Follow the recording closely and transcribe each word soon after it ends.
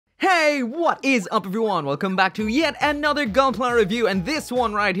Hey, what is up everyone? Welcome back to yet another gunpla review, and this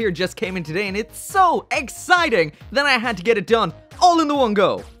one right here just came in today and it's so exciting that I had to get it done all in the one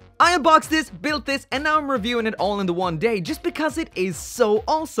go. I unboxed this, built this, and now I'm reviewing it all in the one day just because it is so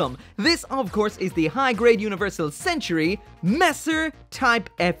awesome. This, of course, is the high-grade Universal Century Messer Type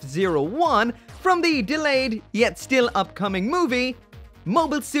F01 from the delayed yet still upcoming movie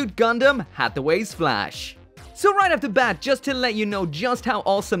Mobile Suit Gundam Hathaway's Flash. So right off the bat, just to let you know just how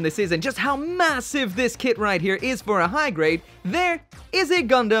awesome this is and just how massive this kit right here is for a high grade, there is a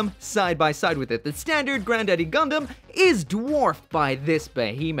Gundam side by side with it. The standard Granddaddy Gundam is dwarfed by this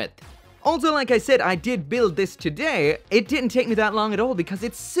behemoth. Also, like I said, I did build this today. It didn't take me that long at all because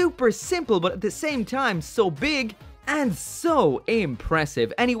it's super simple, but at the same time so big and so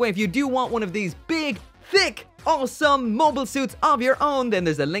impressive. Anyway, if you do want one of these big, thick, awesome mobile suits of your own, then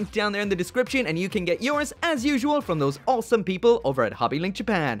there's a link down there in the description and you can get yours as usual from those awesome people over at HobbyLink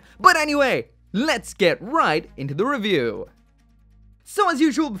Japan. But anyway, let's get right into the review. So as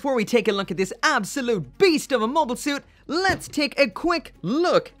usual, before we take a look at this absolute beast of a mobile suit, let's take a quick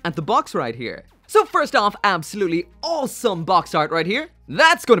look at the box right here. So first off, absolutely awesome box art right here.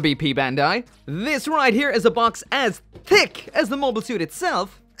 That's gonna be P Bandai. This right here is a box as thick as the mobile suit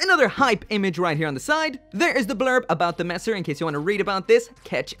itself. Another hype image right here on the side. There is the blurb about the Messer in case you want to read about this,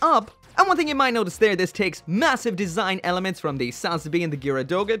 catch up. And one thing you might notice there, this takes massive design elements from the Sazabi and the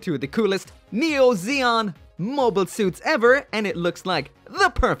Gyaradoga to the coolest Neo Zeon mobile suits ever, and it looks like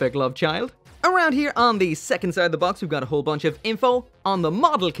the perfect love child. Around here on the second side of the box, we've got a whole bunch of info on the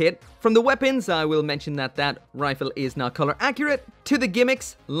model kit. From the weapons, I will mention that that rifle is not color accurate, to the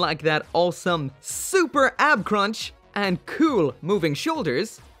gimmicks, like that awesome super ab crunch and cool moving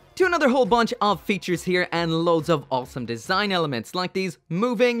shoulders, to another whole bunch of features here and loads of awesome design elements like these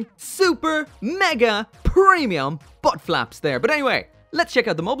moving super mega premium butt flaps there. But anyway, let's check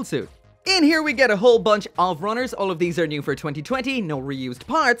out the mobile suit. In here we get a whole bunch of runners. All of these are new for 2020, no reused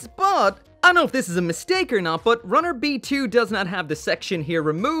parts, but I don't know if this is a mistake or not, but runner B2 does not have the section here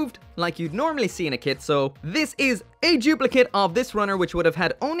removed like you'd normally see in a kit, so this is a duplicate of this runner which would have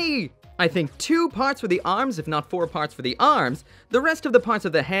had only, I think, 2 parts for the arms, if not 4 parts for the arms. The rest of the parts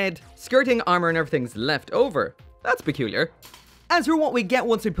of the head, skirting, armor, and everything's left over. That's peculiar. As for what we get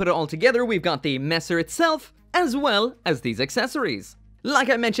once we put it all together, we've got the Messer itself, as well as these accessories.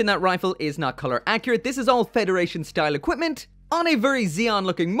 Like I mentioned, that rifle is not color accurate. This is all Federation style equipment on a very Zeon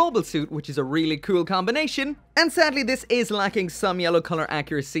looking mobile suit, which is a really cool combination. And sadly, this is lacking some yellow color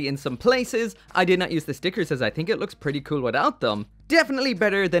accuracy in some places. I did not use the stickers as I think it looks pretty cool without them. Definitely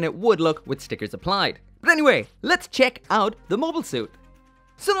better than it would look with stickers applied. But anyway, let's check out the mobile suit.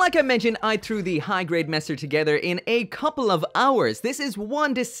 So like I mentioned, I threw the high-grade Messer together in a couple of hours. This is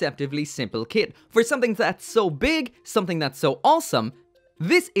one deceptively simple kit. For something that's so big, something that's so awesome,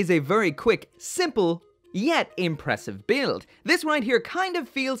 this is a very quick, simple, yet impressive build. This right here kind of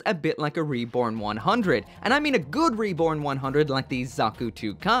feels a bit like a Reborn 100, and I mean a good Reborn 100 like the Zaku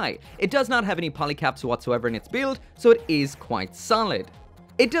 2 Kai. It does not have any polycaps whatsoever in its build, so it is quite solid.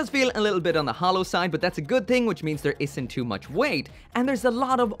 It does feel a little bit on the hollow side, but that's a good thing, which means there isn't too much weight, and there's a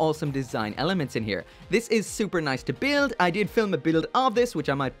lot of awesome design elements in here. This is super nice to build. I did film a build of this, which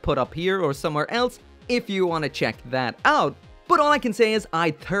I might put up here or somewhere else if you want to check that out. But all I can say is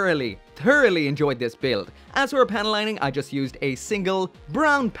I thoroughly enjoyed this build. As for panel lining, I just used a single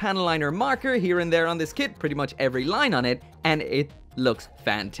brown panel liner marker here and there on this kit, pretty much every line on it, and it looks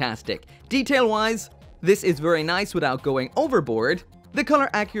fantastic. Detail-wise, this is very nice without going overboard. The color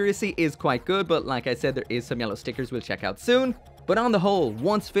accuracy is quite good, but like I said, there is some yellow stickers we'll check out soon. But on the whole,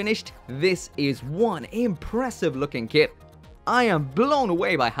 once finished, this is one impressive looking kit. I am blown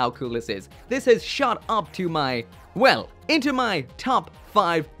away by how cool this is. This has shot up to my, well, into my top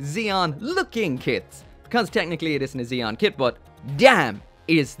 5 Zeon looking kits. Because technically it isn't a Zeon kit, but damn,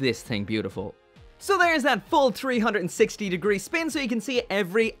 is this thing beautiful. So there's that full 360-degree spin so you can see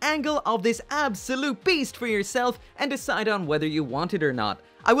every angle of this absolute beast for yourself and decide on whether you want it or not.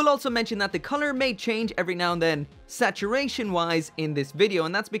 I will also mention that the color may change every now and then, saturation-wise, in this video,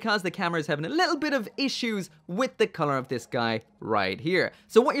 and that's because the camera is having a little bit of issues with the color of this guy right here.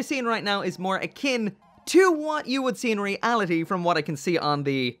 So what you're seeing right now is more akin to what you would see in reality from what I can see on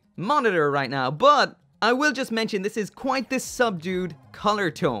the monitor right now, but I will just mention this is quite this subdued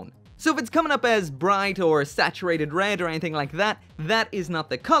color tone. So if it's coming up as bright or saturated red or anything like that, that is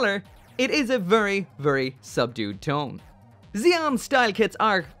not the color. It is a very, very subdued tone. Zeon style kits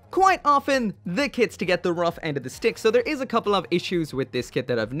are quite often the kits to get the rough end of the stick, so there is a couple of issues with this kit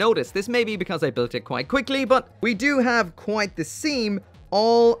that I've noticed. This may be because I built it quite quickly, but we do have quite the seam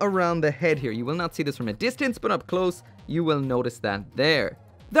all around the head here. You will not see this from a distance, but up close, you will notice that there.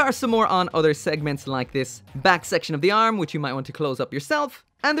 There are some more on other segments like this back section of the arm, which you might want to close up yourself.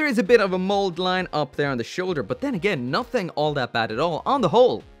 And there is a bit of a mold line up there on the shoulder, but then again, nothing all that bad at all on the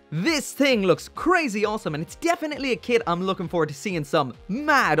whole. This thing looks crazy awesome, and it's definitely a kit I'm looking forward to seeing some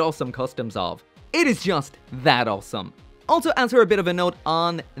mad awesome customs of. It is just that awesome. Also, as for a bit of a note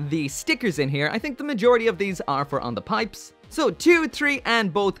on the stickers in here, I think the majority of these are for on the pipes. So 2, 3,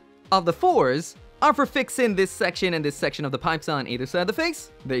 and both of the 4s are for fixing this section and this section of the pipes on either side of the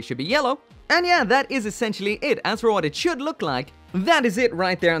face. They should be yellow. And yeah, that is essentially it. As for what it should look like, that is it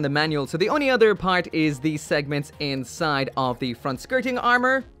right there on the manual. So the only other part is the segments inside of the front skirting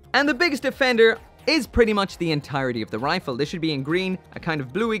armor. And the biggest offender is pretty much the entirety of the rifle. This should be in green, a kind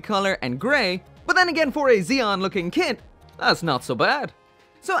of bluey color, and gray. But then again, for a Zeon looking kit, that's not so bad.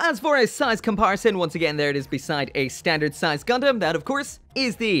 So as for a size comparison, once again there it is beside a standard size Gundam. That of course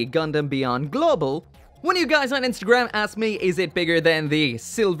is the Gundam Beyond Global. One of you guys on Instagram asked me, is it bigger than the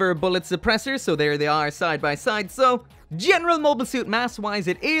silver bullet suppressor? So there they are side by side. So general mobile suit mass wise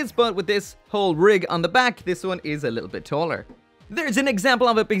it is, but with this whole rig on the back, this one is a little bit taller. There's an example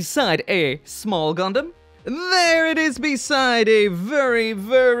of it beside a small Gundam. There it is beside a very,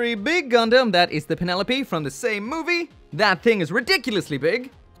 very big Gundam. That is the Penelope from the same movie. That thing is ridiculously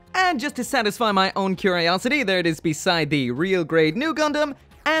big. And just to satisfy my own curiosity, there it is beside the real grade new Gundam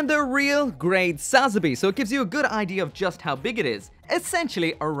and the real grade Sazabi. So it gives you a good idea of just how big it is,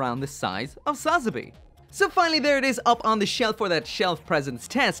 essentially around the size of Sazabi. So finally there it is up on the shelf for that shelf presence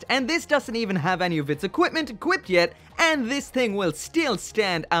test, and this doesn't even have any of its equipment equipped yet, and this thing will still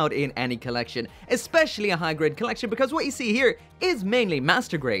stand out in any collection, especially a high grade collection, because what you see here is mainly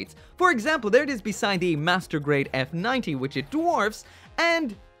master grades. For example, there it is beside the master grade F90, which it dwarfs,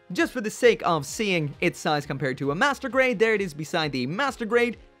 and just for the sake of seeing its size compared to a master grade, there it is beside the master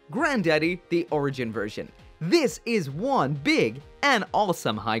grade Granddaddy, the origin version. This is one big and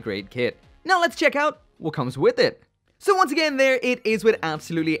awesome high grade kit. Now let's check out what comes with it. So once again, there it is with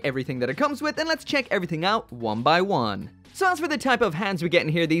absolutely everything that it comes with, and let's check everything out one by one. So as for the type of hands we get in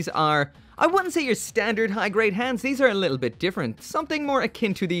here, these are, I wouldn't say your standard high-grade hands, these are a little bit different, something more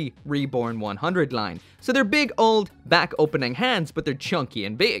akin to the Reborn 100 line. So they're big old back-opening hands, but they're chunky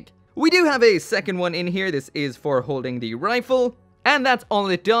and big. We do have a second one in here, this is for holding the rifle, and that's all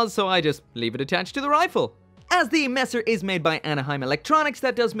it does, so I just leave it attached to the rifle. As the Messer is made by Anaheim Electronics,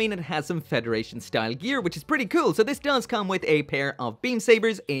 that does mean it has some Federation-style gear, which is pretty cool. So this does come with a pair of beam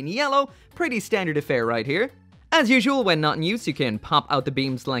sabers in yellow, pretty standard affair right here. As usual, when not in use, you can pop out the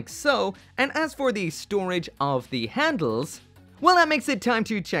beams like so. And as for the storage of the handles, well, that makes it time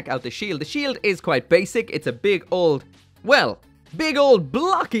to check out the shield. The shield is quite basic. It's a big old, well, big old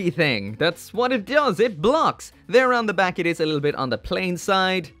blocky thing. That's what it does. It blocks. There on the back, it is a little bit on the plain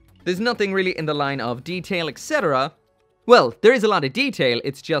side. There's nothing really in the line of detail, etc. Well, there is a lot of detail,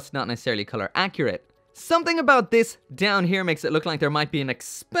 it's just not necessarily color accurate. Something about this down here makes it look like there might be an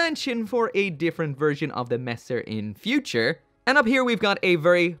expansion for a different version of the Messer in future. And up here we've got a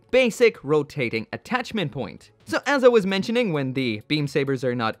very basic rotating attachment point. So as I was mentioning, when the beam sabers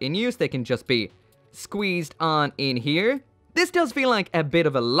are not in use, they can just be squeezed on in here. This does feel like a bit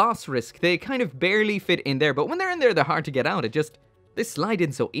of a loss risk. They kind of barely fit in there, but when they're in there, they're hard to get out. They slide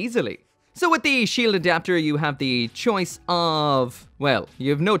in so easily. So with the shield adapter, you have the choice of, well, you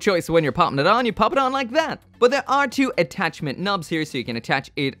have no choice when you're popping it on, you pop it on like that. But there are two attachment knobs here, so you can attach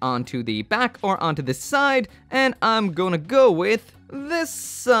it onto the back or onto the side, and I'm gonna go with this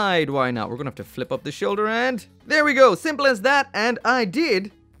side. Why not? We're gonna have to flip up the shoulder, and there we go, simple as that, and I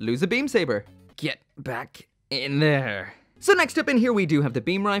did lose a beam saber. Get back in there. So next up in here we do have the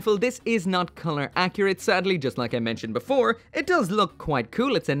beam rifle. This is not color accurate, sadly, just like I mentioned before. It does look quite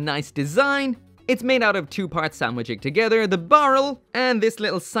cool, it's a nice design. It's made out of two parts sandwiching together, the barrel and this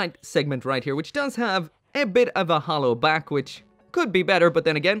little sight segment right here, which does have a bit of a hollow back, which could be better, but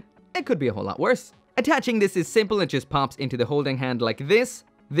then again, it could be a whole lot worse. Attaching this is simple, it just pops into the holding hand like this.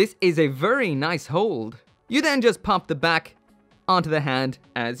 This is a very nice hold. You then just pop the back onto the hand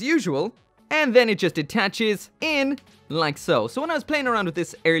as usual, and then it just attaches in like so. So when I was playing around with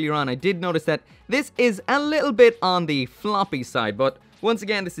this earlier on, I did notice that this is a little bit on the floppy side, but once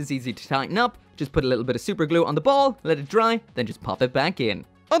again, this is easy to tighten up. Just put a little bit of super glue on the ball, let it dry, then just pop it back in.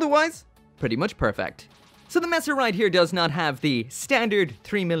 Otherwise, pretty much perfect. So the Messer right here does not have the standard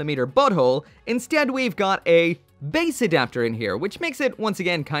 3mm butthole. Instead, we've got a base adapter in here, which makes it once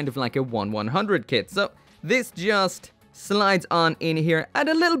again kind of like a 1/100 kit. So this just slides on in here at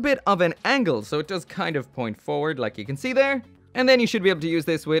a little bit of an angle, so it does kind of point forward like you can see there. And then you should be able to use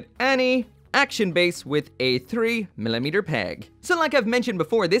this with any action base with a 3mm peg. So like I've mentioned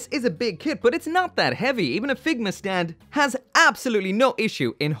before, this is a big kit, but it's not that heavy. Even a Figma stand has absolutely no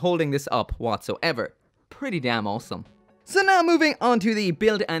issue in holding this up whatsoever. Pretty damn awesome. So now moving on to the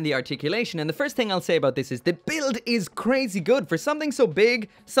build and the articulation, and the first thing I'll say about this is the build is crazy good for something so big,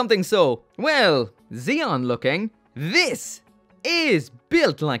 something so, well, Zeon looking. This is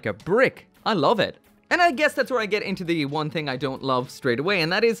built like a brick. I love it. And I guess that's where I get into the one thing I don't love straight away,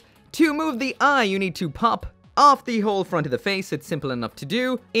 and that is to move the eye, you need to pop off the whole front of the face. It's simple enough to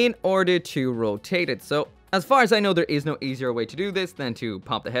do in order to rotate it. So as far as I know, there is no easier way to do this than to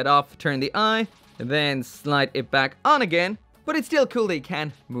pop the head off, turn the eye, and then slide it back on again, but it's still cool that you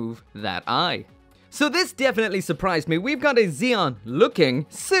can move that eye. So this definitely surprised me. We've got a Zeon looking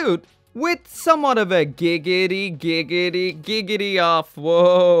suit with somewhat of a giggity off.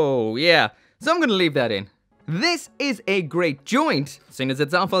 Whoa, yeah. So I'm gonna leave that in. This is a great joint. As soon as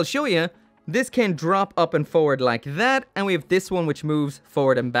it's off, I'll show you. This can drop up and forward like that, and we have this one which moves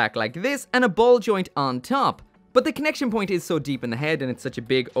forward and back like this, and a ball joint on top. But the connection point is so deep in the head, and it's such a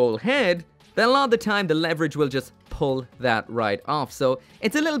big old head, that a lot of the time the leverage will just pull that right off. So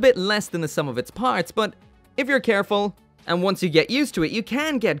it's a little bit less than the sum of its parts, but if you're careful, and once you get used to it, you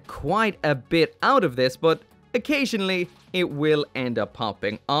can get quite a bit out of this, but occasionally it will end up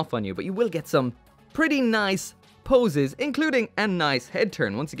popping off on you. But you will get some pretty nice poses, including a nice head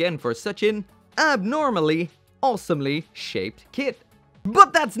turn, once again, for such an abnormally, awesomely shaped kit.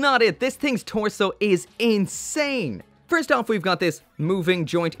 But that's not it. This thing's torso is insane. First off, we've got this moving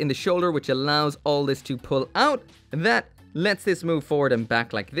joint in the shoulder, which allows all this to pull out. That lets this move forward and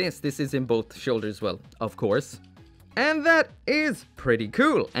back like this. This is in both shoulders, well, of course. And that is pretty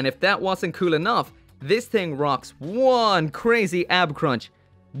cool. And if that wasn't cool enough, this thing rocks one crazy ab crunch.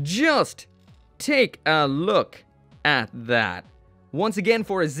 Just take a look at that. Once again,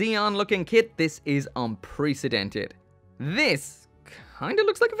 for a Zeon looking kit, this is unprecedented. This kind of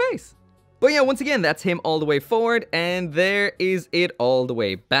looks like a face. But yeah, once again, that's him all the way forward, and there is it all the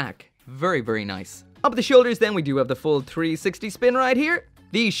way back. Very, very nice. Up the shoulders then, we do have the full 360 spin right here.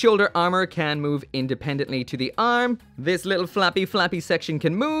 The shoulder armor can move independently to the arm. This little flappy section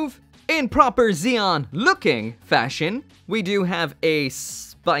can move. In proper Zeon looking fashion, we do have a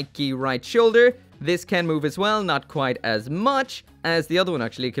spiky right shoulder. This can move as well, not quite as much as the other one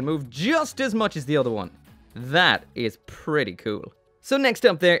actually. It can move just as much as the other one. That is pretty cool. So next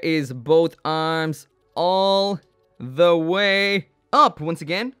up there is both arms all the way up. Once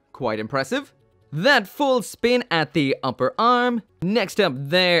again, quite impressive. That full spin at the upper arm. Next up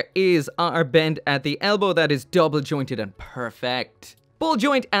there is our bend at the elbow. That is double jointed and perfect. Ball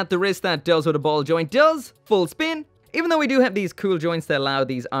joint at the wrist. That does what a ball joint does. Full spin. Even though we do have these cool joints that allow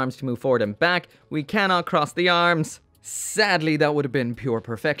these arms to move forward and back, we cannot cross the arms. Sadly, that would have been pure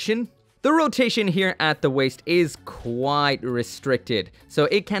perfection. The rotation here at the waist is quite restricted, so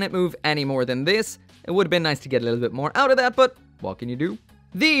it cannot move any more than this. It would have been nice to get a little bit more out of that, but what can you do?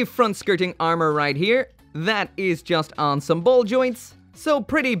 The front skirting armor right here, that is just on some ball joints. So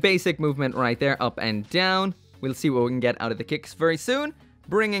pretty basic movement right there, up and down. We'll see what we can get out of the kicks very soon.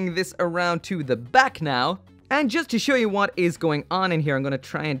 Bringing this around to the back now. And just to show you what is going on in here, I'm going to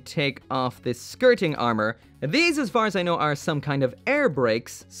try and take off this skirting armor. These, as far as I know, are some kind of air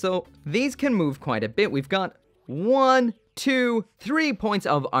brakes, so these can move quite a bit. We've got 1, 2, 3 points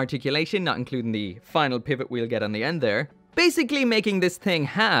of articulation, not including the final pivot we'll get on the end there. Basically making this thing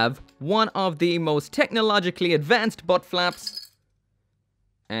have one of the most technologically advanced butt flaps.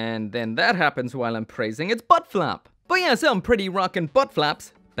 And then that happens while I'm praising its butt flap. But yeah, some pretty rockin' butt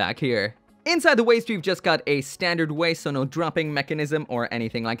flaps back here. Inside the waist, we've just got a standard waist, so no dropping mechanism or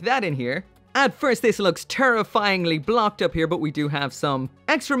anything like that in here. At first, this looks terrifyingly blocked up here, but we do have some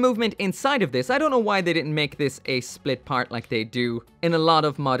extra movement inside of this. I don't know why they didn't make this a split part like they do in a lot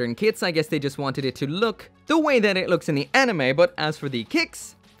of modern kits. I guess they just wanted it to look the way that it looks in the anime. But as for the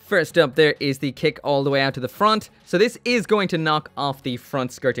kicks, first up there is the kick all the way out to the front. So this is going to knock off the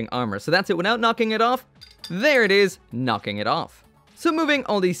front skirting armor. So that's it without knocking it off. There it is, knocking it off. So moving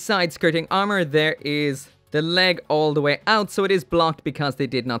all the side skirting armor, there is the leg all the way out, so it is blocked because they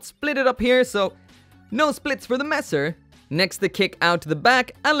did not split it up here, so no splits for the messer. Next, the kick out to the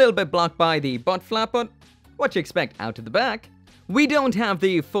back, a little bit blocked by the butt flap, but what you expect out to the back. We don't have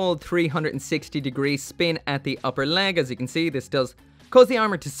the full 360-degree spin at the upper leg. As you can see, this does cause the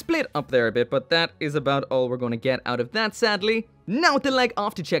armor to split up there a bit, but that is about all we're going to get out of that, sadly. Now with the leg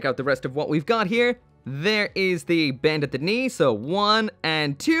off, to check out the rest of what we've got here. There is the bend at the knee, so 1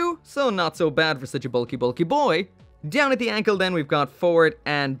 and 2, so not so bad for such a bulky boy. Down at the ankle then, we've got forward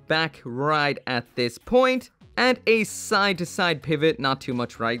and back right at this point. and a side-to-side pivot, not too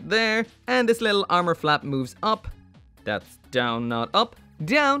much right there, and this little armor flap moves up. That's down, not up,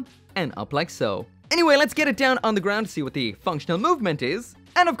 down, and up like so. Anyway, let's get it down on the ground to see what the functional movement is.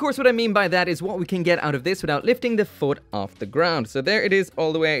 And of course, what I mean by that is what we can get out of this without lifting the foot off the ground. So there it is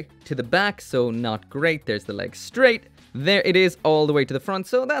all the way to the back, so not great. There's the leg straight. There it is all the way to the front,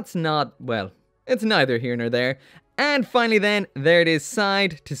 so that's not, well, it's neither here nor there. And finally then, there it is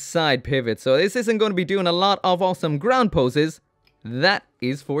side to side pivot. So this isn't going to be doing a lot of awesome ground poses. That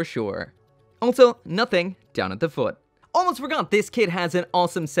is for sure. Also, nothing down at the foot. Almost forgot, this kit has an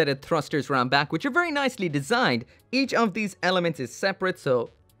awesome set of thrusters around back, which are very nicely designed. Each of these elements is separate, so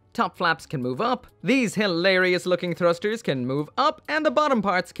top flaps can move up, these hilarious looking thrusters can move up, and the bottom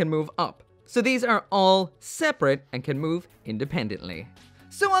parts can move up. So these are all separate and can move independently.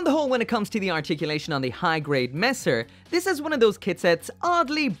 So on the whole, when it comes to the articulation on the high-grade Messer, this is one of those kit sets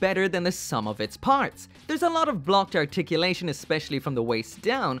oddly better than the sum of its parts. There's a lot of blocked articulation, especially from the waist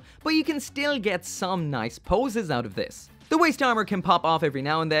down, but you can still get some nice poses out of this. The waist armor can pop off every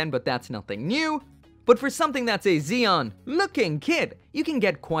now and then, but that's nothing new. But for something that's a Zeon-looking kit, you can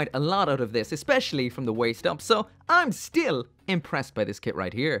get quite a lot out of this, especially from the waist up, so I'm still impressed by this kit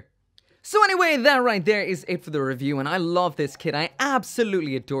right here. So anyway, that right there is it for the review, and I love this kit. I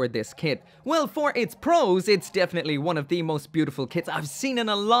absolutely adored this kit. Well, for its pros, it's definitely one of the most beautiful kits I've seen in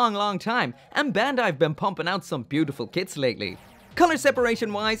a long time, and Bandai've been pumping out some beautiful kits lately. Color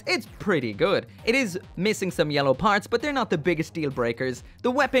separation wise, it's pretty good. It is missing some yellow parts, but they're not the biggest deal breakers.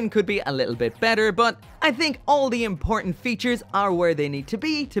 The weapon could be a little bit better, but I think all the important features are where they need to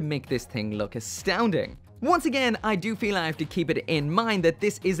be to make this thing look astounding. Once again, I do feel I have to keep it in mind that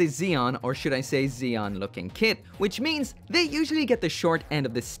this is a Zeon, or should I say Zeon looking kit, which means they usually get the short end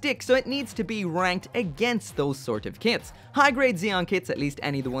of the stick, so it needs to be ranked against those sort of kits. High-grade Zeon kits, at least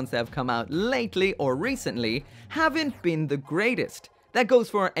any of the ones that have come out lately or recently, haven't been the greatest. That goes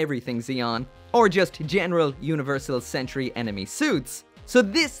for everything Zeon, or just general universal sentry enemy suits. So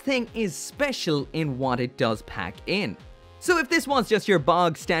this thing is special in what it does pack in. So if this was just your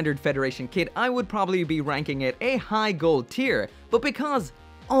bog standard Federation kit, I would probably be ranking it a high gold tier, but because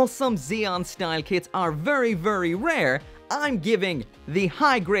awesome Zeon style kits are very rare, I'm giving the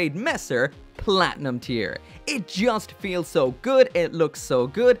high grade Messer platinum tier. It just feels so good, it looks so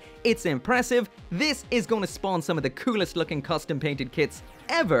good, it's impressive. This is going to spawn some of the coolest looking custom painted kits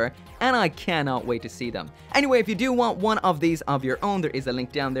ever, and I cannot wait to see them. Anyway, if you do want one of these of your own, there is a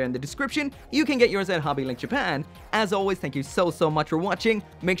link down there in the description. You can get yours at Hobby Link Japan. As always, thank you so much for watching.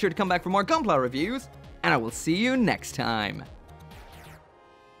 Make sure to come back for more Gunpla reviews, and I will see you next time.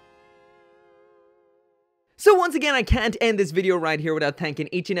 So once again, I can't end this video right here without thanking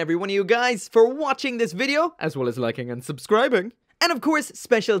each and every one of you guys for watching this video, as well as liking and subscribing. And of course,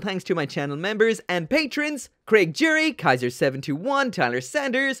 special thanks to my channel members and patrons, Craig Jerry, Kaiser721, Tyler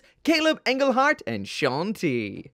Sanders, Caleb Engelhart, and Sean T.